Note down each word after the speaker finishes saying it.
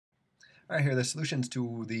All right, here are the solutions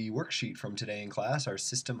to the worksheet from today in class, our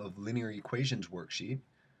system of linear equations worksheet.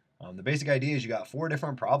 The basic idea is you got 4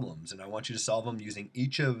 different problems, and I want you to solve them using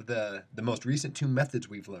each of the most recent 2 methods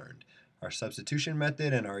we've learned, our substitution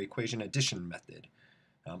method and our equation addition method.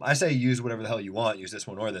 I say use whatever the hell you want, use this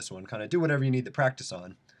one or this one, kind of do whatever you need to practice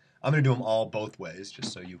on. I'm going to do them all both ways,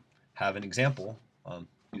 just so you have an example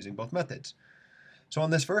using both methods. So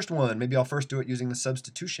on this first one, maybe I'll first do it using the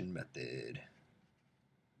substitution method.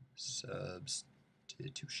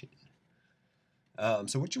 Substitution.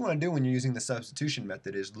 So what you want to do when you're using the substitution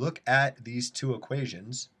method is look at these 2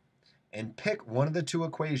 equations and pick one of the 2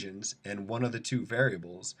 equations and one of the 2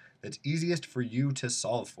 variables that's easiest for you to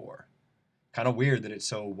solve for. Kind of weird that it's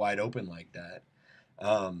so wide open like that.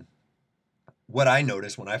 What I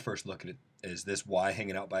noticed when I first look at it is this y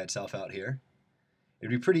hanging out by itself out here. It'd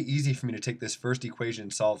be pretty easy for me to take this first equation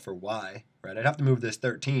and solve for y, right? I'd have to move this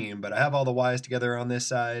 13, but I have all the y's together on this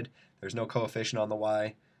side. There's no coefficient on the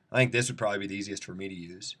y. I think this would probably be the easiest for me to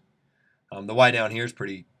use. The y down here is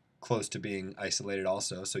pretty close to being isolated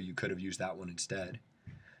also, so you could have used that one instead.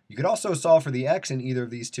 You could also solve for the x in either of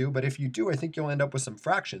these 2, but if you do, I think you'll end up with some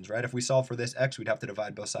fractions, right? If we solve for this x, we'd have to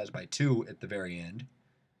divide both sides by 2 at the very end.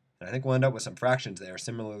 And I think we'll end up with some fractions there.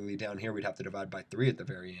 Similarly, down here, we'd have to divide by 3 at the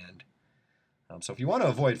very end. So if you want to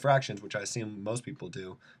avoid fractions, which I assume most people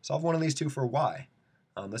do, solve one of these 2 for y.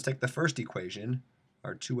 Let's take the first equation,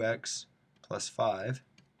 our 2x plus 5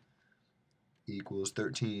 equals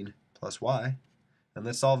 13 plus y, and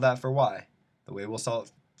let's solve that for y. The way we'll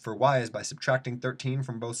solve for y is by subtracting 13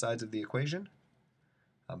 from both sides of the equation.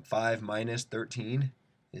 5 minus 13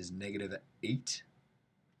 is negative 8.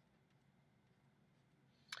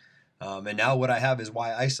 And now what I have is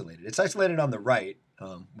y isolated. It's isolated on the right,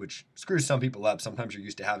 which screws some people up. Sometimes you're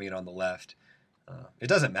used to having it on the left. It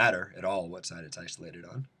doesn't matter at all what side it's isolated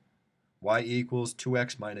on. Y equals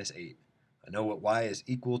 2x minus 8. I know what y is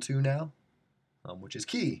equal to now, which is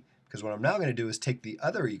key, because what I'm now going to do is take the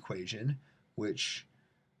other equation, which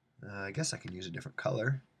I guess I can use a different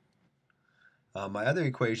color. My other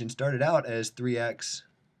equation started out as 3x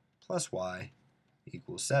plus y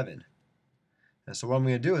equals 7. And so what I'm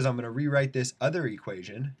going to do is I'm going to rewrite this other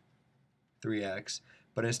equation, 3x,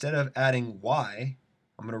 but instead of adding y,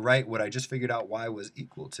 I'm going to write what I just figured out y was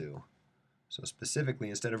equal to. So specifically,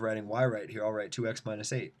 instead of writing y right here, I'll write 2x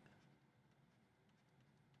minus 8.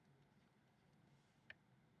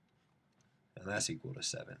 And that's equal to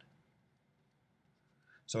 7.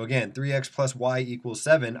 So again, 3x plus y equals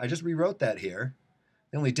 7. I just rewrote that here.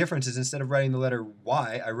 The only difference is instead of writing the letter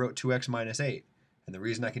y, I wrote 2x minus 8. And the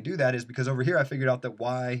reason I can do that is because over here I figured out that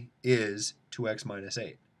y is 2x minus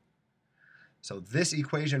 8. So this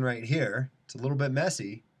equation right here, it's a little bit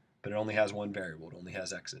messy, but it only has one variable. It only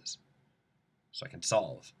has x's. So I can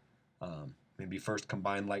solve. Maybe first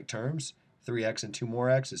combine like terms. 3x and 2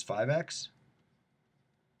 more x is 5x.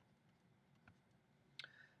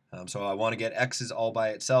 So I want to get x's all by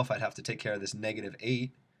itself. I'd have to take care of this negative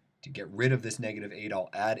 8. To get rid of this negative 8,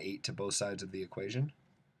 I'll add 8 to both sides of the equation.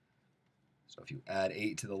 So if you add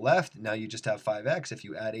 8 to the left, now you just have 5x. If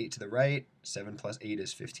you add 8 to the right, 7 plus 8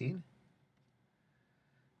 is 15.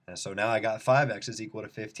 And so now I got 5x is equal to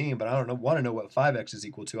 15, but I don't want to know what 5x is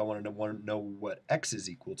equal to. I want to know what x is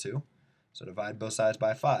equal to. So divide both sides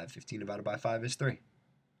by 5. 15 divided by 5 is 3.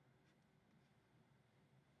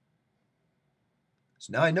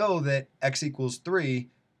 So now I know that x equals 3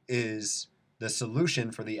 is the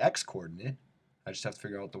solution for the x coordinate. I just have to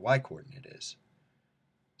figure out what the y coordinate is.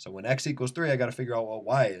 So when x equals 3, I got to figure out what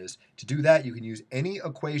y is. To do that, you can use any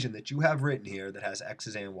equation that you have written here that has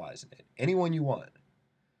x's and y's in it. Any one you want.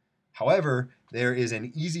 However, there is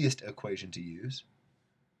an easiest equation to use.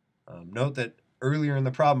 Note that earlier in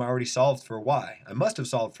the problem I already solved for y. I must have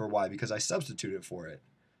solved for y because I substituted for it.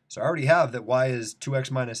 So I already have that y is 2x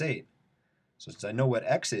minus 8. So since I know what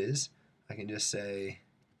x is, I can just say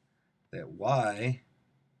that y,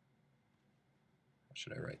 how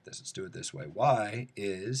should I write this? Let's do it this way. Y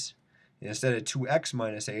is, instead of 2x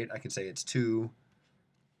minus 8, I can say it's 2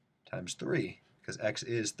 times 3, because x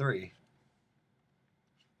is 3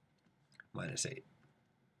 minus 8.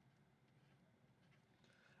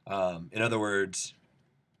 In other words,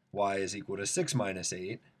 y is equal to 6 minus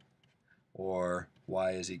 8, or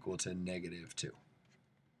y is equal to negative 2.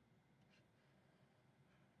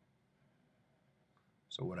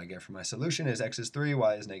 So what I get for my solution is x is 3,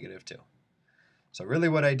 y is negative 2. So really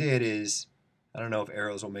what I did is, I don't know if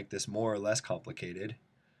arrows will make this more or less complicated.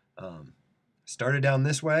 Started down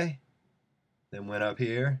this way, then went up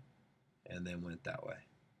here, and then went that way.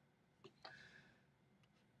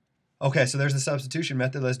 Okay, so there's the substitution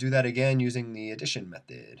method. Let's do that again using the addition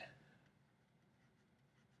method.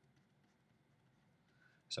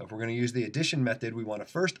 So if we're going to use the addition method, we want to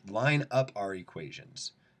first line up our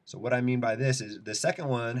equations. So what I mean by this is the second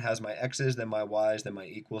one has my x's, then my y's, then my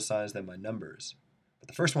equal signs, then my numbers. But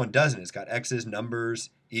the first one doesn't. It's got x's,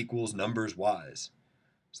 numbers, equals, numbers, y's.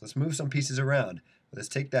 So let's move some pieces around. Let's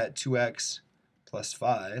take that 2x plus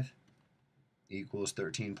 5 equals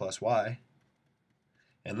 13 plus y.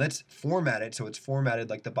 And let's format it so it's formatted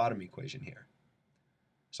like the bottom equation here.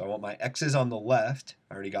 So I want my x's on the left.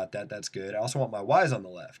 I already got that. That's good. I also want my y's on the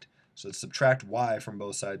left. So let's subtract y from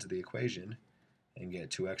both sides of the equation and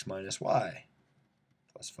get 2x minus y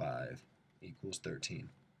plus 5 equals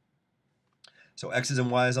 13. So x's and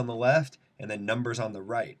y's on the left, and then numbers on the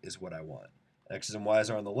right is what I want. X's and y's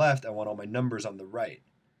are on the left. I want all my numbers on the right.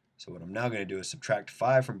 So what I'm now going to do is subtract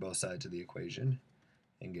 5 from both sides of the equation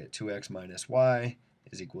and get 2x minus y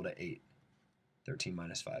is equal to 8. 13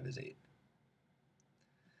 minus 5 is 8.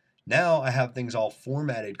 Now I have things all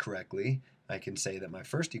formatted correctly. I can say that my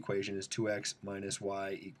first equation is 2x minus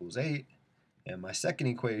y equals 8, and my second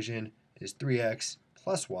equation is 3x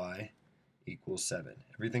plus y equals 7.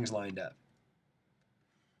 Everything's lined up.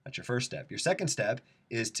 That's your first step. Your second step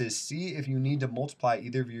is to see if you need to multiply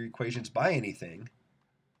either of your equations by anything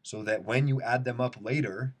so that when you add them up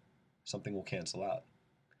later, something will cancel out.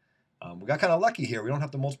 We got kind of lucky here. We don't have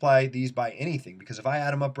to multiply these by anything because if I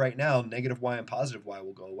add them up right now, negative y and positive y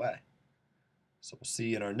will go away. So we'll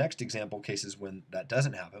see in our next example cases when that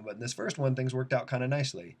doesn't happen. But in this first one, things worked out kind of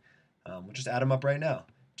nicely. We'll just add them up right now.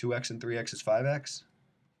 2x and 3x is 5x.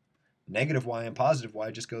 Negative y and positive y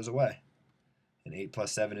just goes away. And 8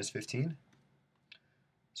 plus 7 is 15.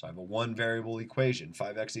 So I have a one variable equation.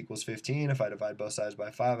 5x equals 15. If I divide both sides by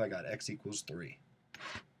 5, I got x equals 3.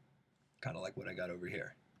 Kind of like what I got over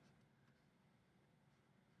here.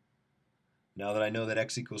 Now that I know that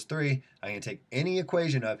x equals 3, I can take any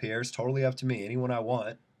equation up here. It's totally up to me. Any one I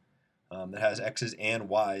want that has x's and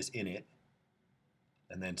y's in it.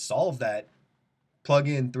 And then solve that. Plug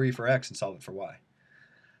in 3 for x and solve it for y.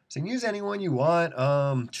 So you can use any one you want.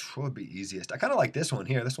 What would be easiest? I kind of like this one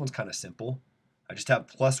here. This one's kind of simple. I just have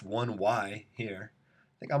plus 1y here.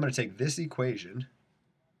 I think I'm going to take this equation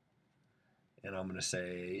and I'm going to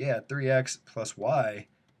say, yeah, 3x plus y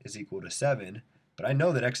is equal to 7. But I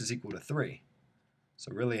know that x is equal to 3.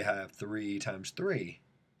 So really I have 3 times 3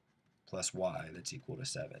 plus y that's equal to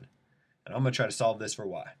 7. And I'm going to try to solve this for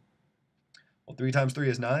y. Well, 3 times 3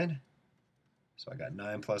 is 9. So I got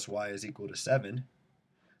 9 plus y is equal to 7.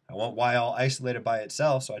 I want y all isolated by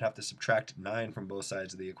itself, so I'd have to subtract 9 from both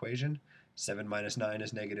sides of the equation. 7 minus 9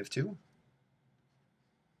 is negative 2.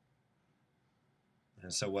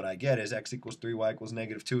 And so what I get is x equals 3, y equals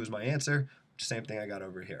negative 2 is my answer, which is the same thing I got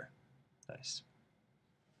over here. Nice.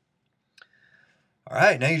 All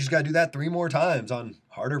right, now you just got to do that 3 more times on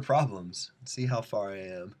harder problems. Let's see how far I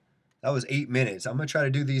am. That was 8 minutes. I'm going to try to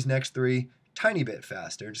do these next 3 tiny bit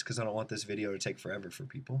faster just because I don't want this video to take forever for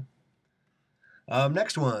people.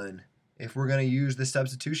 Next one, if we're going to use the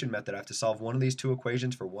substitution method, I have to solve one of these 2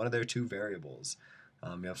 equations for one of their 2 variables.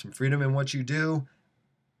 You have some freedom in what you do.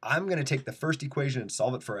 I'm going to take the first equation and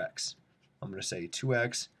solve it for x. I'm going to say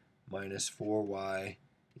 2x minus 4y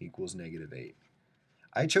equals negative 8.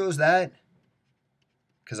 I chose that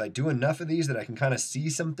because I do enough of these that I can kind of see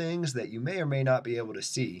some things that you may or may not be able to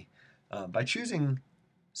see. By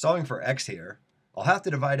solving for x here, I'll have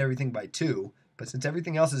to divide everything by 2. But since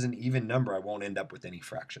everything else is an even number, I won't end up with any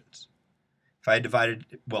fractions. If I had divided,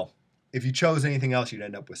 well, if you chose anything else, you'd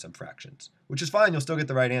end up with some fractions, which is fine. You'll still get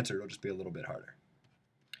the right answer. It'll just be a little bit harder.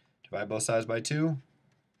 Divide both sides by 2,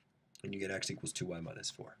 and you get x equals 2y minus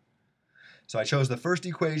 4. So I chose the first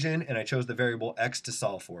equation, and I chose the variable x to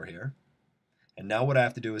solve for here. And now what I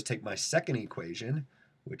have to do is take my second equation,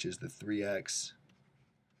 which is the 3x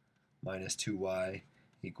minus 2y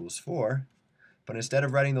equals 4. But instead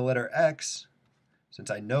of writing the letter x, since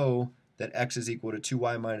I know that x is equal to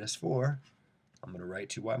 2y minus 4, I'm going to write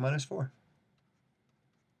 2y minus 4.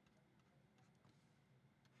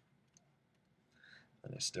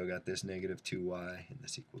 And I still got this negative 2y, and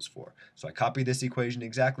this equals 4. So I copied this equation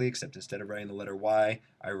exactly, except instead of writing the letter y,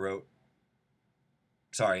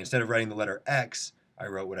 instead of writing the letter x, I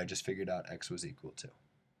wrote what I just figured out x was equal to.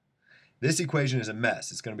 This equation is a mess.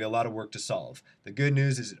 It's going to be a lot of work to solve. The good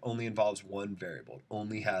news is it only involves one variable. It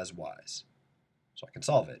only has y's. So I can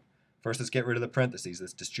solve it. First, let's get rid of the parentheses.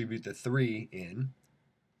 Let's distribute the 3 in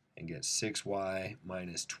and get 6y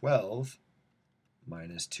minus 12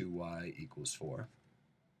 minus 2y equals 4.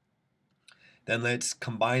 Then let's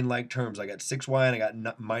combine like terms. I got 6y and I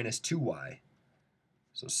got minus 2y.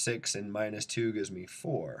 So 6 and minus 2 gives me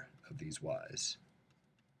 4 of these y's.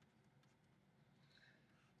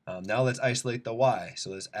 Now let's isolate the y. So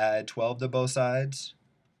let's add 12 to both sides.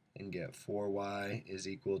 and get 4y is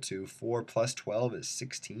equal to 4 plus 12 is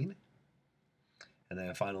 16. And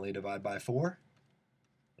then finally divide by 4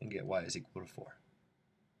 and get y is equal to 4.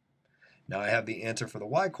 Now I have the answer for the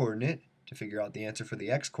y coordinate. To figure out the answer for the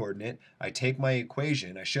x coordinate, I take my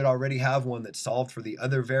equation. I should already have one that's solved for the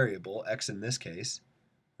other variable, x in this case,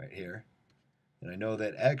 right here. And I know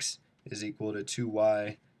that x is equal to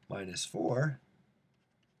 2y minus 4.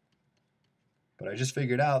 But I just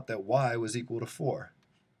figured out that y was equal to 4.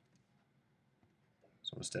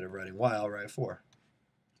 So instead of writing y, I'll write 4.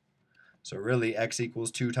 So really, x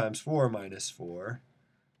equals 2 times 4 minus 4.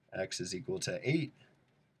 X is equal to 8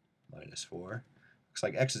 minus 4. Looks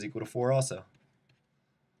like x is equal to 4 also.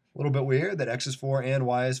 A little bit weird that x is 4 and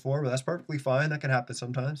y is 4, but that's perfectly fine. That can happen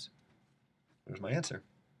sometimes. There's my answer.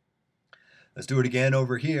 Let's do it again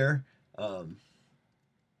over here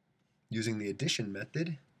using the addition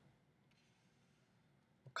method.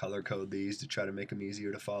 We'll color code these to try to make them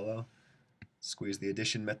easier to follow. Squeeze the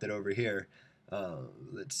addition method over here.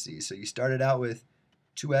 Let's see. So you started out with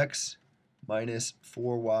 2x minus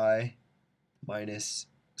 4y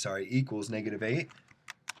equals negative 8.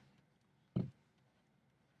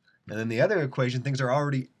 And then the other equation, things are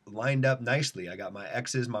already lined up nicely. I got my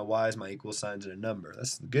x's, my y's, my equal signs, and a number.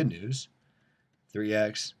 That's the good news.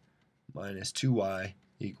 3x minus 2y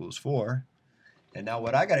equals 4. And now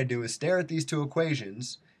what I got to do is stare at these two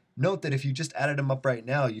equations. Note that if you just added them up right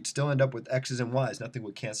now, you'd still end up with x's and y's. Nothing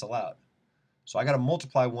would cancel out. So I got to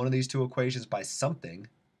multiply one of these two equations by something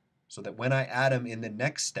so that when I add them in the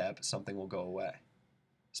next step, something will go away.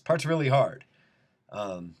 This part's really hard.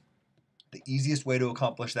 The easiest way to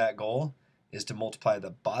accomplish that goal is to multiply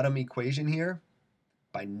the bottom equation here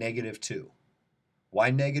by negative 2.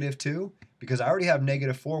 Why negative 2? Because I already have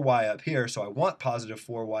negative 4y up here, so I want positive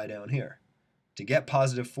 4y down here. To get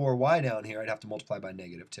positive 4y down here, I'd have to multiply by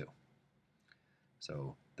negative 2.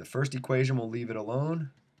 So the first equation, we'll leave it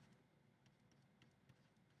alone.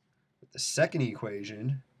 With the second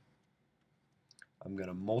equation, I'm going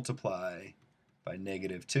to multiply by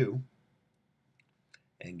negative 2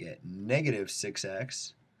 and get negative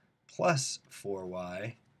 6x plus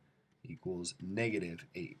 4y equals negative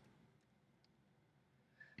 8.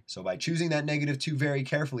 So by choosing that negative 2 very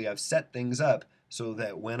carefully, I've set things up so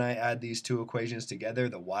that when I add these two equations together,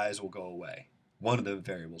 the y's will go away. One of the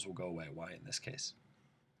variables will go away, y in this case.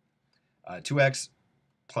 2x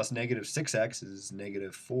plus negative 6x is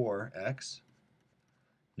negative 4x.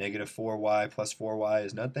 Negative 4y plus 4y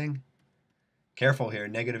is nothing. Careful here,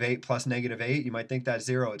 negative 8 plus negative 8, you might think that's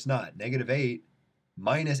 0. It's not. Negative 8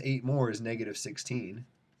 minus 8 more is negative 16.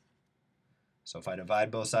 So if I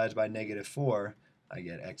divide both sides by negative 4, I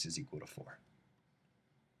get x is equal to 4.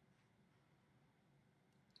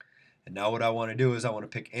 And now what I want to do is I want to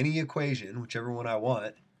pick any equation, whichever one I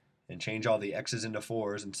want, and change all the x's into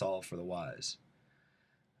 4's and solve for the y's.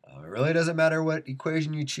 It really doesn't matter what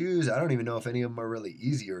equation you choose. I don't even know if any of them are really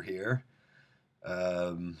easier here.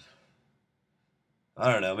 I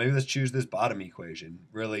don't know, maybe let's choose this bottom equation.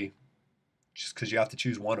 Really, just because you have to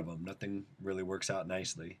choose one of them. Nothing really works out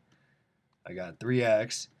nicely. I got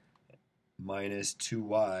 3x minus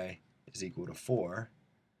 2y is equal to 4.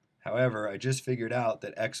 However, I just figured out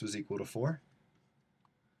that x was equal to 4.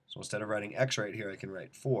 So instead of writing x right here, I can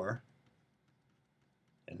write 4.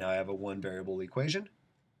 And now I have a one variable equation.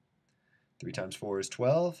 3 times 4 is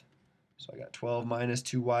 12. So I got 12 minus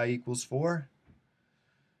 2y equals 4.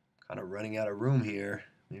 Kind of running out of room here.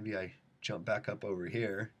 Maybe I jump back up over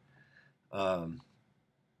here. A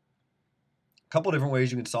couple different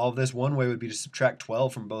ways you can solve this. One way would be to subtract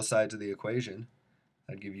 12 from both sides of the equation.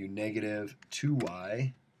 That'd give you negative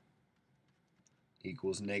 2y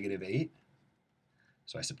equals negative 8.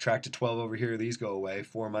 So I subtracted 12 over here. These go away.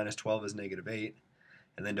 4 minus 12 is negative 8.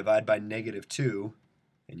 And then divide by negative 2,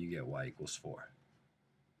 and you get y equals 4.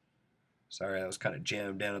 Sorry, I was kind of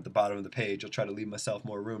jammed down at the bottom of the page. I'll try to leave myself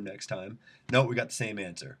more room next time. No, we got the same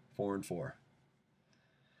answer, 4 and 4.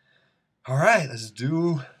 All right, let's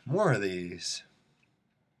do more of these.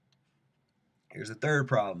 Here's the third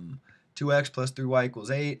problem. 2x plus 3y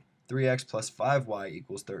equals 8. 3x plus 5y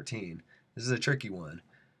equals 13. This is a tricky one.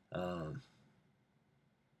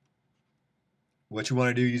 What you want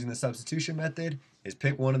to do using the substitution method is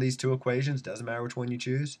pick one of these two equations, doesn't matter which one you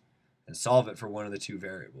choose, and solve it for one of the two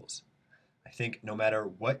variables. I think no matter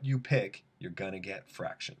what you pick, you're going to get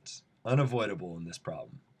fractions. Unavoidable in this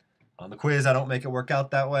problem. On the quiz, I don't make it work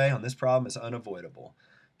out that way. On this problem, it's unavoidable.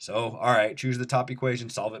 So, all right, choose the top equation,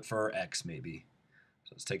 solve it for x maybe. So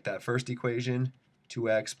let's take that first equation,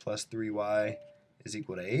 2x plus 3y is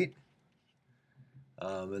equal to 8.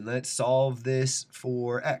 And let's solve this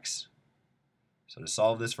for x. So to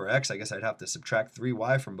solve this for x, I guess I'd have to subtract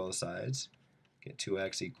 3y from both sides. Get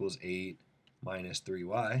 2x equals 8 minus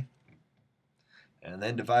 3y. And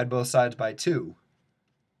then divide both sides by 2.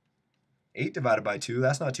 8 divided by 2,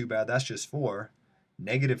 that's not too bad. That's just 4.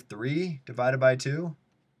 Negative 3 divided by 2,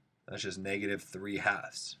 that's just negative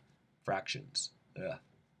 3/2. Fractions. Yeah.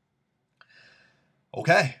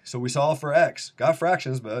 Okay, so we solve for x. Got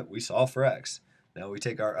fractions, but we solve for x. Now we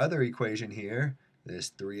take our other equation here, this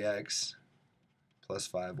 3x plus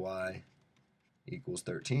 5y equals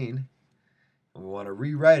 13. And we want to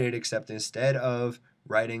rewrite it, except instead of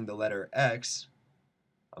writing the letter x,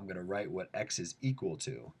 I'm going to write what x is equal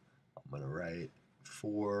to. I'm going to write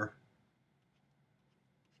 4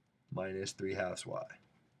 minus 3/2 y.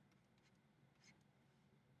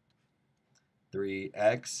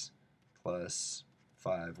 3x plus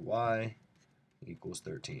 5y equals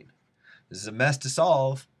 13. This is a mess to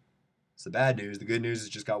solve. It's the bad news. The good news is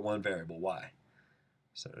just got one variable, y.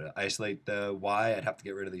 So to isolate the y, I'd have to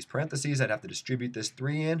get rid of these parentheses. I'd have to distribute this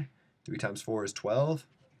 3 in. 3 times 4 is 12.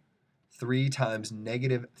 3 times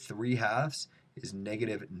negative 3/2 is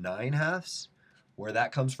negative 9/2. Where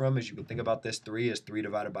that comes from is you can think about this 3 as 3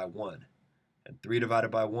 divided by 1. And 3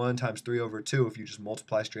 divided by 1 times 3 over 2, if you just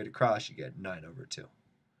multiply straight across, you get 9 over 2.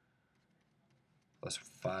 Plus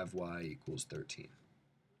 5y equals 13.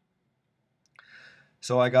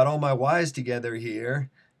 So I got all my y's together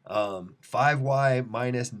here. 5y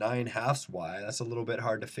minus 9/2 y, that's a little bit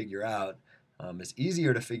hard to figure out. It's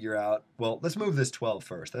easier to figure out, well, let's move this 12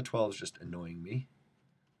 first. That 12 is just annoying me.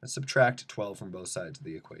 Let's subtract 12 from both sides of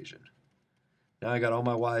the equation. Now I got all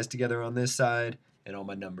my y's together on this side and all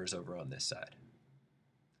my numbers over on this side.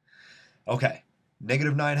 Okay,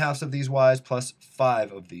 negative 9/2 of these y's plus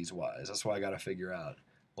 5 of these y's. That's what I got to figure out.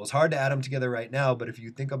 Well, it's hard to add them together right now, but if you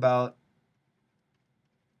think about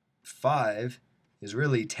 5 is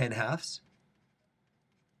really 10/2.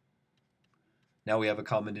 Now we have a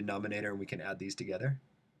common denominator and we can add these together.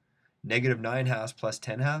 Negative 9/2 plus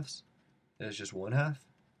 10/2 is just 1/2.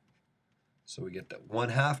 So we get that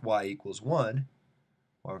 1/2 y equals 1.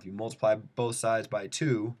 Or if you multiply both sides by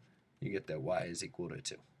 2, you get that y is equal to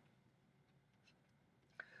 2.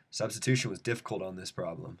 Substitution was difficult on this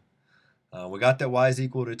problem. We got that y is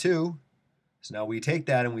equal to 2. So now we take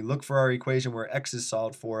that and we look for our equation where x is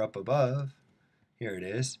solved for up above. Here it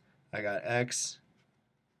is. I got x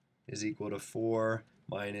is equal to 4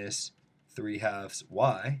 minus 3/2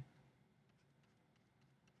 y.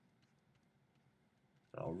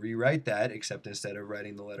 I'll rewrite that, except instead of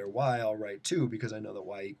writing the letter y, I'll write 2 because I know that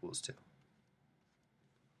y equals 2.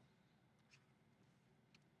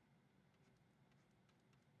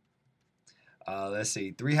 Let's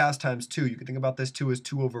see, 3/2 times 2, you can think about this 2 as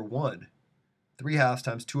 2 over 1. 3/2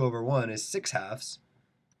 times 2 over 1 is 6/2.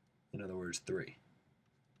 In other words, 3.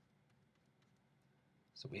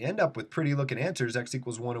 So we end up with pretty looking answers, x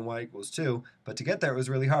equals 1 and y equals 2, but to get there it was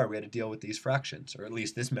really hard. We had to deal with these fractions, or at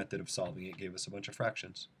least this method of solving it gave us a bunch of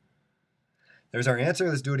fractions. There's our answer.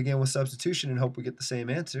 Let's do it again with substitution and hope we get the same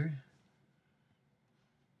answer.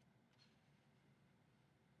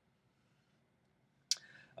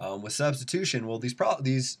 With substitution, well,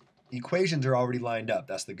 these equations are already lined up.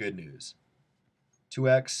 That's the good news.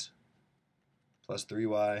 2x plus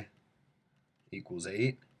 3y equals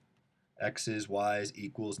 8. X's, y's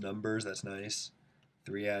equals numbers. That's nice.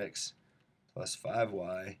 3x plus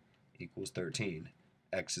 5y equals 13.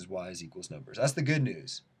 X's, y's equals numbers. That's the good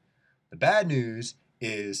news. The bad news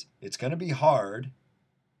is it's going to be hard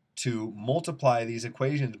to multiply these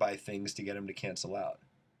equations by things to get them to cancel out.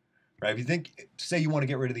 Right? If you think, say you want to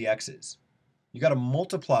get rid of the x's, you got to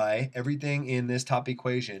multiply everything in this top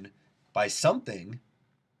equation by something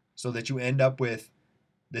so that you end up with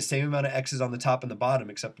the same amount of x's on the top and the bottom,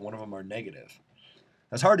 except one of them are negative.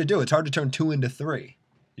 That's hard to do. It's hard to turn 2 into 3.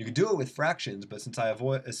 You can do it with fractions, but since I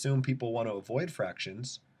assume people want to avoid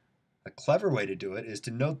fractions, a clever way to do it is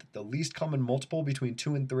to note that the least common multiple between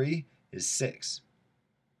 2 and 3 is 6.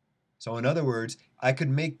 So in other words, I could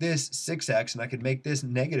make this 6x and I could make this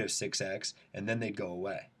negative 6x, and then they'd go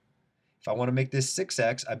away. If I want to make this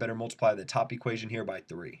 6x, I better multiply the top equation here by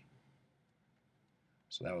 3.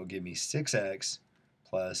 So that will give me 6x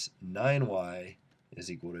plus 9y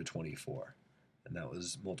is equal to 24. And that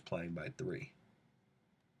was multiplying by 3.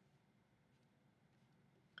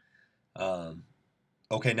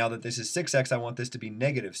 Okay, now that this is 6x, I want this to be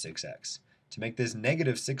negative 6x. To make this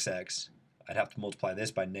negative 6x, I'd have to multiply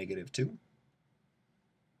this by negative 2.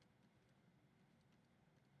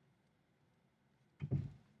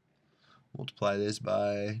 Multiply this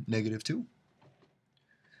by negative 2.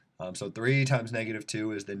 So 3 times negative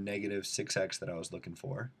 2 is the negative 6x that I was looking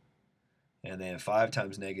for. And then 5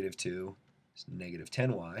 times negative 2 is negative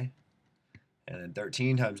 10y. And then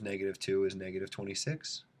 13 times negative 2 is negative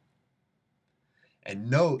 26. And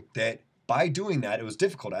note that by doing that, it was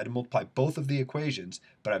difficult. I had to multiply both of the equations,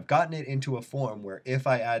 but I've gotten it into a form where if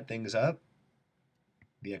I add things up,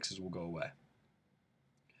 the x's will go away.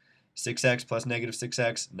 6x plus negative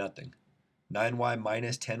 6x, nothing. 9y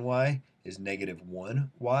minus 10y is negative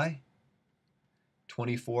 1y.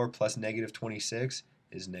 24 plus negative 26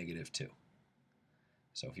 is negative 2.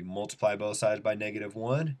 So if you multiply both sides by negative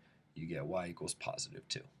 1, you get y equals positive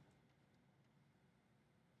 2.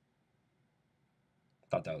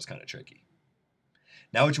 Thought that was kind of tricky.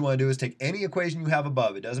 Now what you want to do is take any equation you have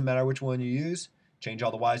above. It doesn't matter which one you use. Change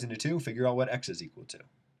all the y's into 2. Figure out what x is equal to.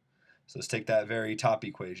 So let's take that very top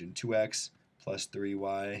equation. 2x plus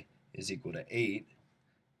 3y is equal to 8.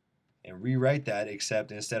 And rewrite that,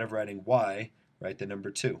 except instead of writing y, write the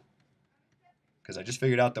number 2. Because I just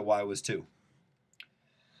figured out that y was 2.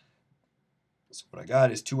 So what I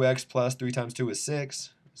got is 2x plus 3 times 2 is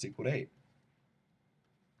 6 is equal to 8.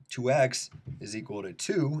 2x is equal to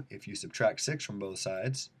 2 if you subtract 6 from both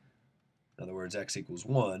sides. In other words, x equals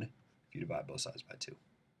 1 if you divide both sides by 2.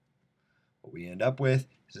 What we end up with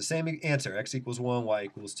is the same answer. X equals 1, y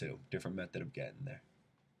equals 2. Different method of getting there.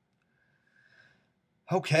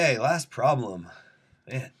 Okay, last problem.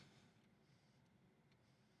 Man.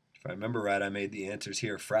 If I remember right, I made the answers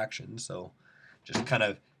here fractions, so just kind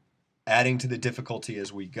of adding to the difficulty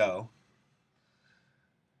as we go.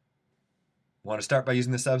 I want to start by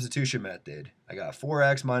using the substitution method. I got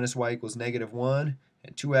 4x minus y equals negative 1,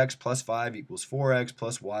 and 2x plus 5 equals 4x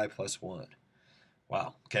plus y plus 1.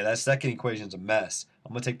 Wow, okay, that second equation is a mess.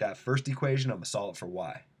 I'm going to take that first equation, I'm going to solve it for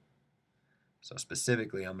y. So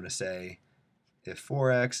specifically, I'm going to say if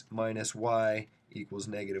 4x minus y equals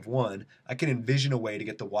negative 1, I can envision a way to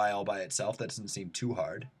get the y all by itself. That doesn't seem too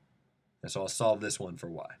hard. And so I'll solve this one for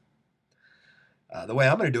y. The way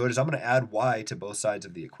I'm going to do it is I'm going to add y to both sides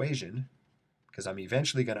of the equation, because I'm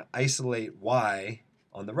eventually going to isolate y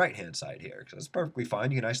on the right-hand side here, because that's perfectly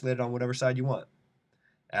fine. You can isolate it on whatever side you want.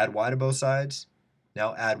 Add y to both sides.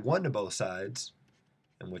 Now add 1 to both sides,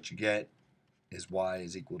 and what you get is y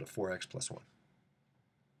is equal to 4x plus 1.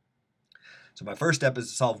 So my first step is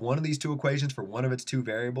to solve one of these two equations for one of its two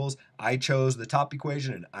variables. I chose the top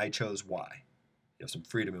equation, and I chose y. You have some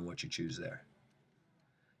freedom in what you choose there.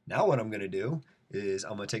 Now what I'm going to do is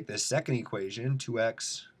I'm going to take this second equation,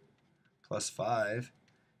 2x plus 5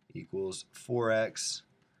 equals 4x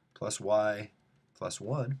plus y plus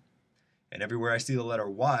 1. And everywhere I see the letter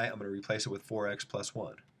y, I'm going to replace it with 4x plus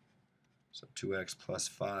 1. So 2x plus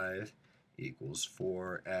 5 equals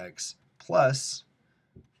 4x plus,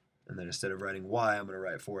 and then instead of writing y, I'm going to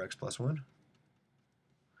write 4x plus 1.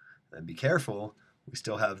 And be careful, we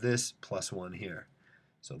still have this plus 1 here.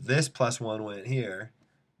 So this plus 1 went here,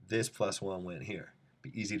 this plus 1 went here.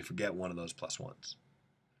 Be easy to forget one of those plus 1s.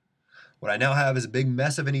 What I now have is a big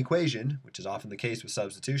mess of an equation, which is often the case with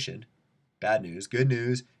substitution. Bad news. Good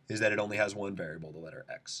news is that it only has one variable, the letter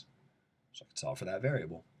x. So I can solve for that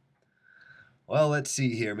variable. Well, let's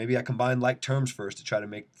see here. Maybe I combine like terms first to try to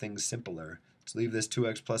make things simpler. Let's leave this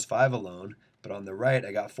 2x plus 5 alone. But on the right,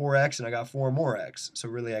 I got 4x and I got 4 more x. So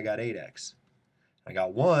really, I got 8x. I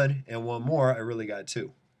got 1 and 1 more. I really got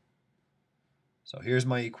 2. So here's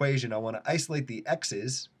my equation. I want to isolate the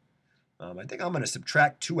x's. I think I'm going to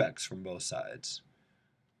subtract 2x from both sides.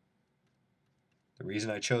 The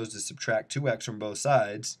reason I chose to subtract 2x from both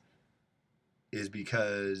sides is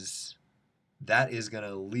because that is going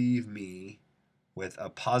to leave me with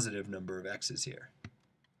a positive number of x's here.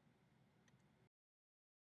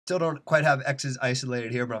 Still don't quite have x's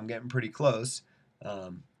isolated here, but I'm getting pretty close.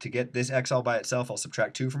 To get this x all by itself, I'll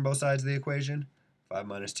subtract 2 from both sides of the equation. 5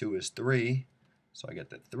 minus 2 is 3, so I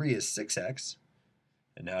get that 3 is 6x.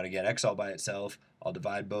 And now to get x all by itself, I'll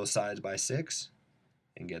divide both sides by 6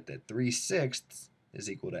 and get that 3/6 is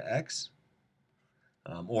equal to x.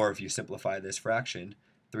 Or if you simplify this fraction,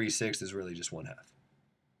 3/6 is really just 1/2.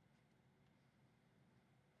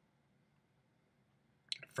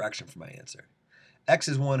 Fraction for my answer. X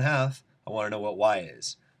is 1/2. I want to know what y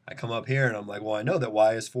is. I come up here and I'm like, well, I know that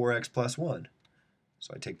y is 4x plus 1.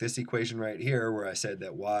 So I take this equation right here where I said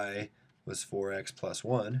that y was 4x plus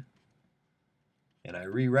 1. And I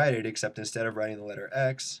rewrite it, except instead of writing the letter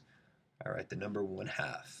x, I write the number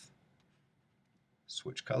 1/2.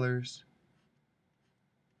 Switch colors.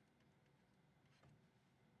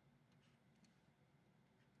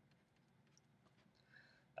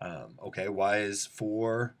 Okay, y is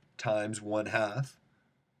 4 times 1/2.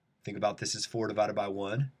 Think about this as 4 divided by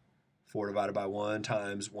 1. 4 divided by 1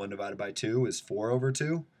 times 1 divided by 2 is 4 over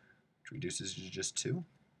 2, which reduces to just 2,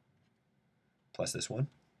 plus this one.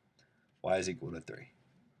 y is equal to 3.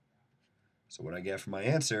 So what I get for my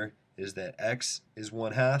answer is that x is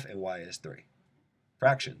 1/2 and y is 3.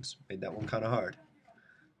 Fractions. Made that one kind of hard.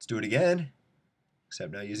 Let's do it again,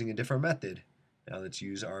 except now using a different method. Now let's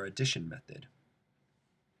use our addition method.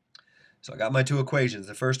 So I got my two equations.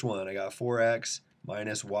 The first one, I got 4x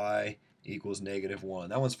minus y equals -1.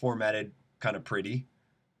 That one's formatted kind of pretty.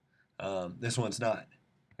 This one's not.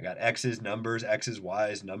 I got x's numbers, x's,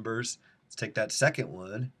 y's numbers. Let's take that second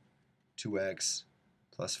one. 2x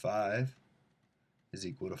plus 5 is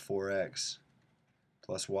equal to 4x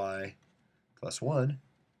plus y plus 1.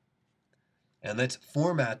 And let's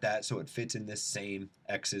format that so it fits in this same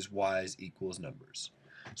x's, y's equals numbers.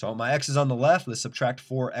 So my x is on the left, let's subtract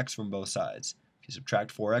 4x from both sides. If you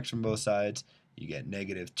subtract 4x from both sides, you get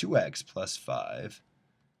 -2x plus 5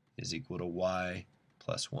 is equal to y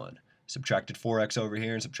plus 1. Subtracted 4x over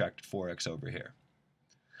here and subtracted 4x over here.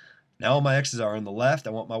 Now all my x's are on the left,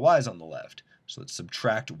 I want my y's on the left. So let's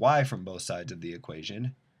subtract y from both sides of the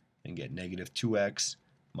equation and get -2x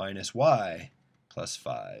minus y plus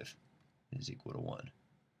 5 is equal to 1.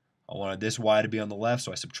 I wanted this y to be on the left,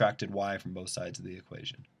 so I subtracted y from both sides of the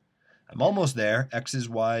equation. I'm almost there. X's,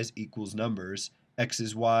 y's equals numbers.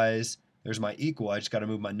 X's, y's, there's my equal. I just got to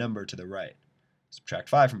move my number to the right. Subtract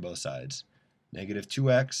 5 from both sides.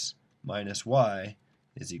 -2x minus y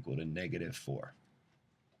is equal to -4.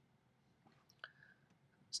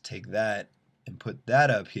 Let's take that and put that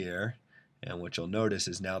up here, and what you'll notice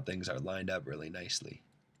is now things are lined up really nicely.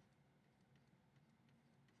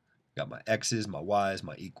 Got my x's, my y's,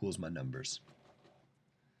 my equals, my numbers.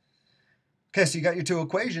 Okay, so you got your two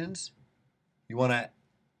equations. You want to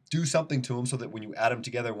do something to them so that when you add them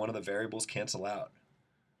together, one of the variables cancel out.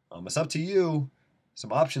 It's up to you.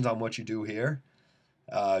 Some options on what you do here.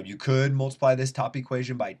 You could multiply this top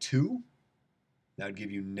equation by 2. That would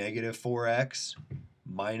give you -4x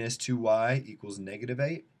minus 2y equals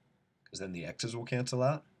 -8, because then the x's will cancel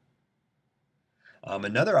out.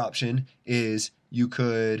 Another option is you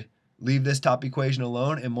could leave this top equation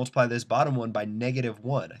alone and multiply this bottom one by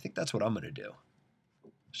 -1. I think that's what I'm going to do.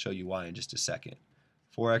 I'll show you why in just a second.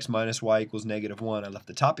 4x minus y equals -1. I left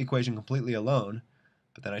the top equation completely alone,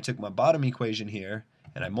 but then I took my bottom equation here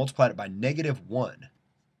and I multiplied it by -1.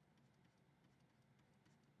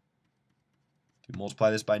 If you multiply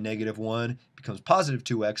this by -1, it becomes positive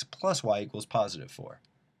 2x plus y equals +4.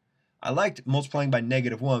 I liked multiplying by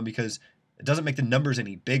 -1 because it doesn't make the numbers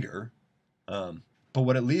any bigger. But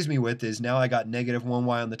what it leaves me with is now I got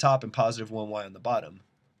 -1y on the top and +1y on the bottom.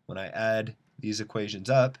 When I add these equations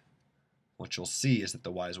up, what you'll see is that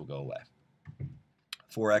the y's will go away.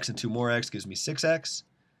 4x and 2 more x gives me 6x.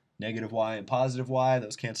 -y and +y,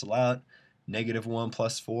 those cancel out. -1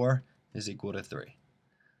 plus 4 is equal to 3.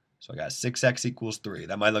 So I got 6x equals 3.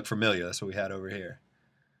 That might look familiar. That's what we had over here.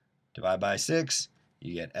 Divide by 6,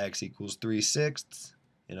 you get x equals 3/6.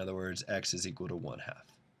 In other words, x is equal to 1/2.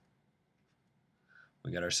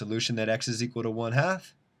 We got our solution that x is equal to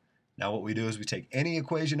 1/2. Now what we do is we take any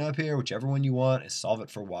equation up here, whichever one you want, and solve it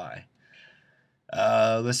for y.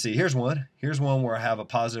 Let's see, here's one. Here's one where I have a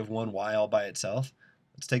 +1 y all by itself.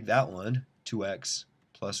 Let's take that one, 2x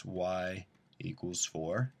plus y equals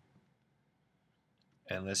 4.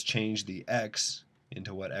 And let's change the x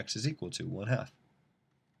into what x is equal to, 1/2.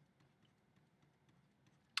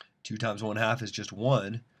 2 times 1/2 is just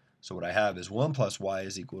 1, so what I have is 1 plus y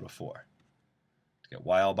is equal to 4. To get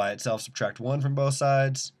y all by itself, subtract 1 from both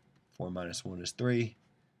sides. 4 minus 1 is 3,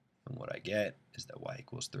 and what I get is that y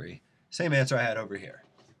equals 3. Same answer I had over here.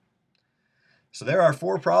 So there are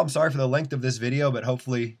 4 problems. Sorry for the length of this video, but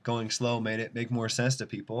hopefully going slow made it make more sense to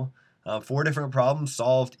people. 4 different problems,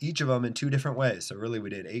 solved each of them in 2 different ways. So really we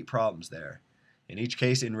did 8 problems there. In each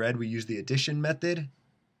case, in red, we used the addition method,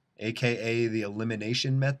 aka the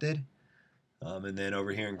elimination method. And then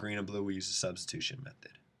over here in green and blue, we use the substitution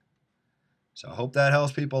method. So I hope that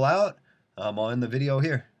helps people out. I'll end the video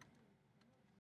here.